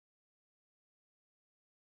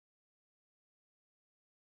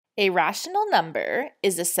A rational number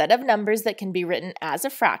is a set of numbers that can be written as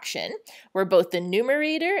a fraction, where both the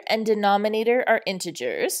numerator and denominator are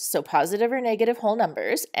integers, so positive or negative whole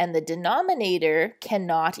numbers, and the denominator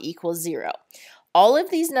cannot equal 0. All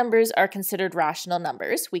of these numbers are considered rational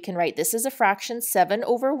numbers. We can write this as a fraction 7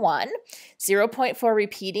 over 1. 0.4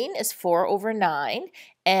 repeating is 4 over 9,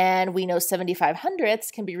 and we know 75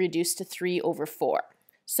 hundredths can be reduced to 3 over 4.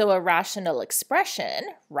 So a rational expression,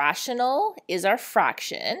 rational is our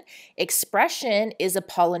fraction, expression is a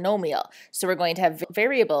polynomial. So we're going to have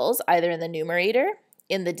variables either in the numerator,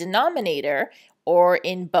 in the denominator, or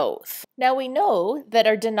in both. Now we know that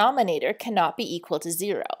our denominator cannot be equal to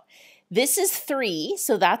 0. This is 3,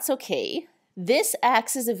 so that's okay. This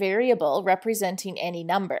x is a variable representing any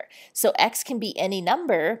number. So x can be any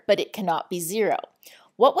number, but it cannot be 0.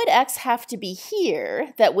 What would x have to be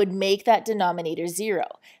here that would make that denominator 0?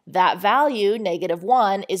 That value,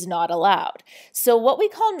 -1, is not allowed. So what we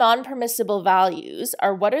call non-permissible values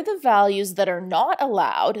are what are the values that are not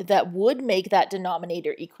allowed that would make that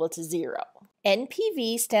denominator equal to 0.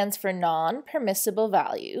 NPV stands for non-permissible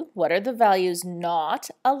value. What are the values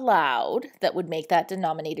not allowed that would make that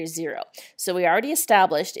denominator 0? So we already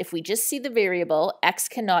established if we just see the variable, x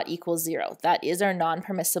cannot equal 0. That is our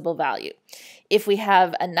non-permissible value. If we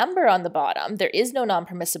have a number on the bottom, there is no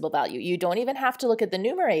non-permissible value. You don't even have to look at the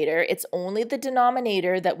numerator. It's only the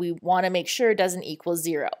denominator that we want to make sure doesn't equal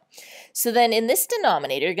 0. So then in this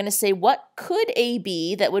denominator, you're going to say, what could a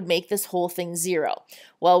be that would make this whole thing 0?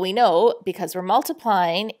 Well, we know because we're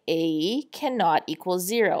multiplying, a cannot equal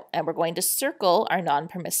 0, and we're going to circle our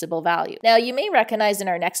non-permissible value. Now, you may recognize in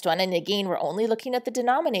our next one, and again, we're only looking at the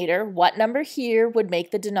denominator, what number here would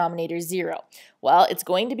make the denominator 0? Well, it's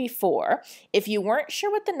going to be 4. If you weren't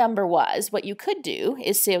sure what the number was, what you could do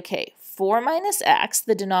is say, okay, 4 minus x,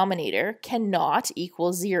 the denominator, cannot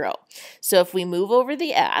equal 0. So if we move over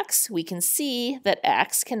the x, we can see that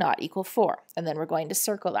x cannot equal 4, and then we're going to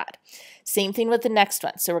circle that. Same thing with the next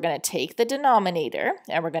one. So we're going to take the denominator,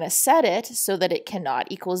 and we're going to set it so that it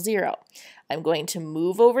cannot equal 0. I'm going to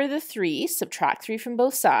move over the 3, subtract 3 from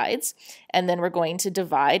both sides, and then we're going to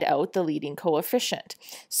divide out the leading coefficient.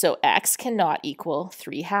 So x cannot equal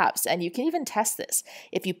 3 halves. And you can even test this.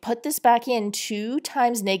 If you put this back in, 2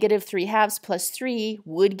 times -3 halves plus 3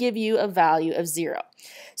 would give you a value of 0.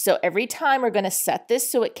 So every time we're going to set this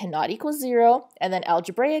so it cannot equal 0, and then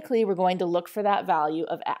algebraically we're going to look for that value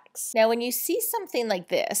of x. Now when you see something like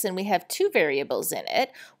this and we have 2 variables in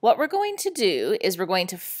it, what we're going to do is we're going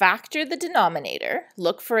to factor the denominator,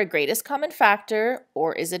 look for a greatest common factor,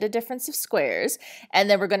 or is it a difference of squares, and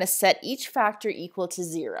then we're going to set each factor equal to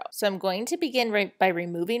 0. So I'm going to begin by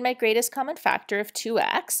removing my greatest common factor of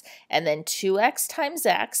 2x, and then 2x times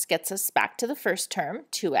x gets us back to the first term,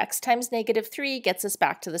 2x times -3 gets us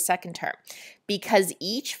back to the second term. Because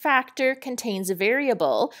each factor contains a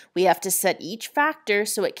variable, we have to set each factor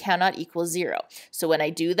so it cannot equal 0. So when I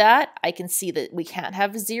do that, I can see that we can't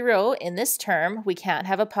have 0 in this term, we can't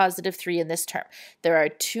have a +3 in this term. There are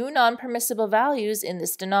 2 non-permissible values in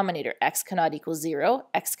this denominator. X cannot equal 0,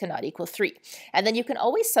 x cannot equal 3. And then you can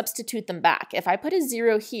always substitute them back. If I put a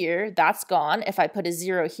 0 here, that's gone. If I put a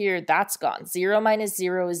 0 here, that's gone. 0 minus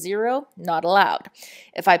 0 is 0, not allowed.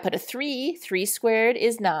 If I put a 3, 3 squared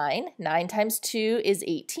is 9, 9 times 2 is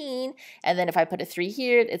 18, and then if I put a 3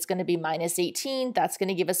 here, it's going to be -18. That's going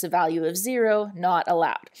to give us a value of 0, not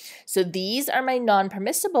allowed. So these are my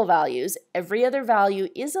non-permissible values. Every other value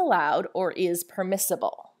is allowed or is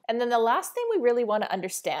permissible. And then the last thing we really want to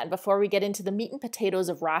understand before we get into the meat and potatoes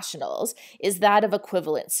of rationals is that of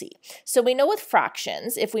equivalency. So we know with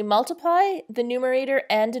fractions, if we multiply the numerator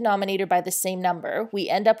and denominator by the same number, we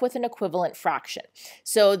end up with an equivalent fraction.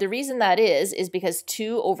 So the reason that is because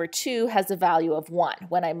 2 over 2 has a value of 1.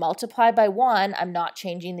 When I multiply by 1, I'm not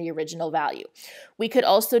changing the original value. We could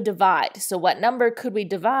also divide. So what number could we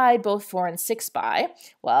divide both 4 and 6 by?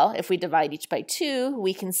 Well, if we divide each by 2,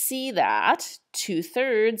 we can see that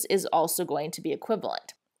 2/3 is also going to be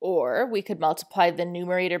equivalent. Or we could multiply the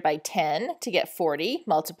numerator by 10 to get 40,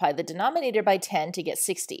 multiply the denominator by 10 to get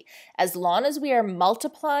 60. As long as we are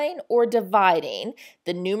multiplying or dividing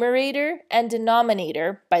the numerator and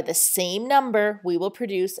denominator by the same number, we will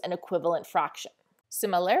produce an equivalent fraction.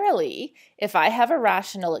 Similarly, if I have a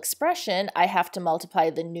rational expression, I have to multiply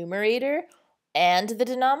the numerator and the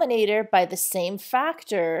denominator by the same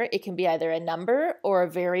factor. It can be either a number or a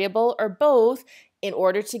variable or both in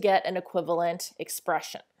order to get an equivalent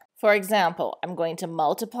expression. For example, I'm going to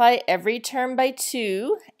multiply every term by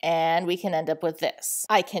 2 and we can end up with this.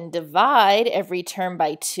 I can divide every term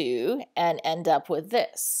by 2 and end up with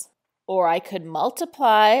this. Or I could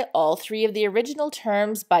multiply all three of the original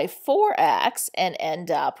terms by 4x and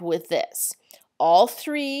end up with this. All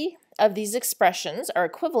three of these expressions are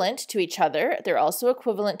equivalent to each other. They're also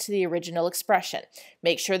equivalent to the original expression.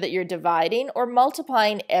 Make sure that you're dividing or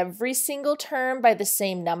multiplying every single term by the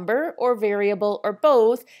same number or variable or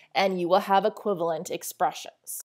both, and you will have equivalent expressions.